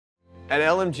At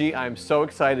LMG, I'm so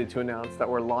excited to announce that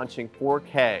we're launching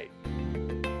 4K.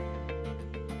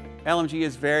 LMG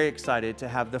is very excited to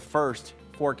have the first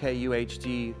 4K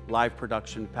UHD live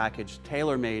production package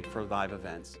tailor-made for live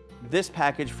events. This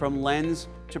package, from lens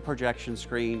to projection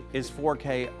screen, is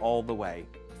 4K all the way.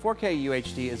 4K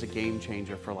UHD is a game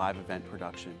changer for live event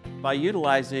production. By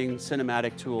utilizing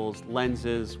cinematic tools,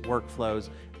 lenses, workflows,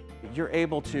 you're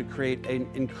able to create an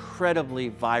incredibly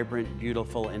vibrant,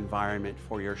 beautiful environment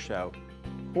for your show.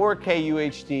 4K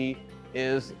UHD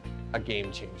is a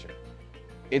game changer.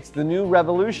 It's the new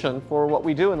revolution for what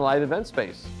we do in the live event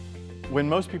space. When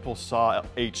most people saw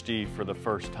HD for the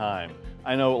first time,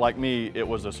 I know, like me, it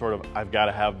was a sort of, I've got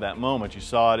to have that moment. You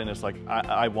saw it and it's like,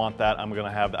 I want that, I'm going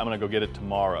to go get it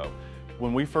tomorrow.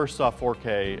 When we first saw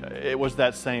 4K, it was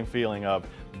that same feeling of,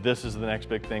 this is the next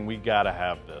big thing, we got to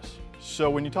have this.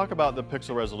 So when you talk about the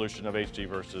pixel resolution of HD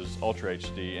versus Ultra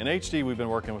HD, in HD we've been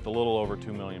working with a little over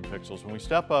 2 million pixels. When we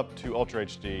step up to Ultra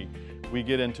HD, we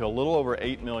get into a little over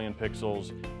 8 million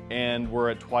pixels and we're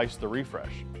at twice the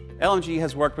refresh. LMG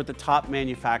has worked with the top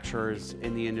manufacturers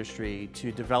in the industry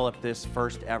to develop this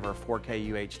first ever 4K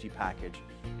UHD package.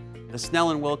 The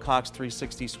Snell & Wilcox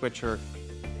 360 switcher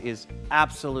is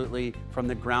absolutely from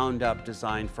the ground up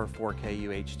designed for 4K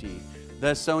UHD.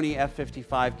 The Sony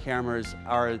F55 cameras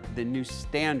are the new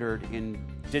standard in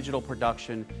digital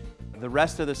production. The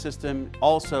rest of the system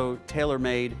also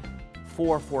tailor-made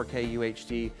for 4K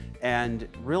UHD, and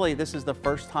really this is the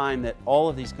first time that all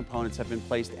of these components have been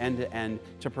placed end-to-end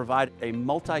to provide a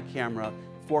multi-camera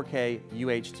 4K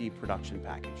UHD production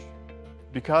package.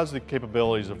 Because the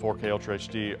capabilities of 4K Ultra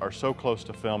HD are so close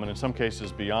to film, and in some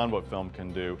cases beyond what film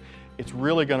can do, it's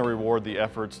really going to reward the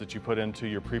efforts that you put into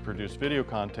your pre-produced video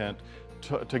content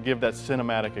to give that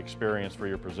cinematic experience for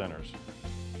your presenters.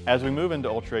 As we move into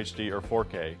Ultra HD or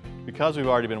 4K, because we've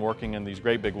already been working in these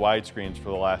great big widescreens for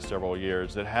the last several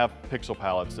years that have pixel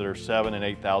palettes that are 7,000 and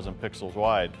 8,000 pixels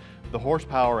wide, the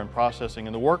horsepower and processing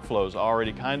and the workflows are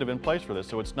already kind of in place for this,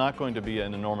 so it's not going to be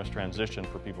an enormous transition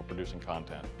for people producing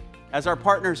content. As our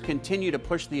partners continue to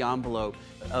push the envelope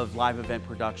of live event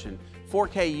production,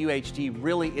 4K UHD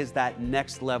really is that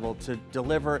next level to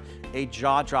deliver a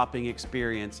jaw-dropping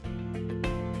experience.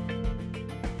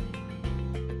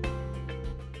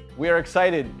 We are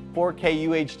excited. 4K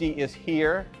UHD is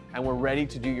here and we're ready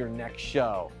to do your next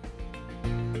show.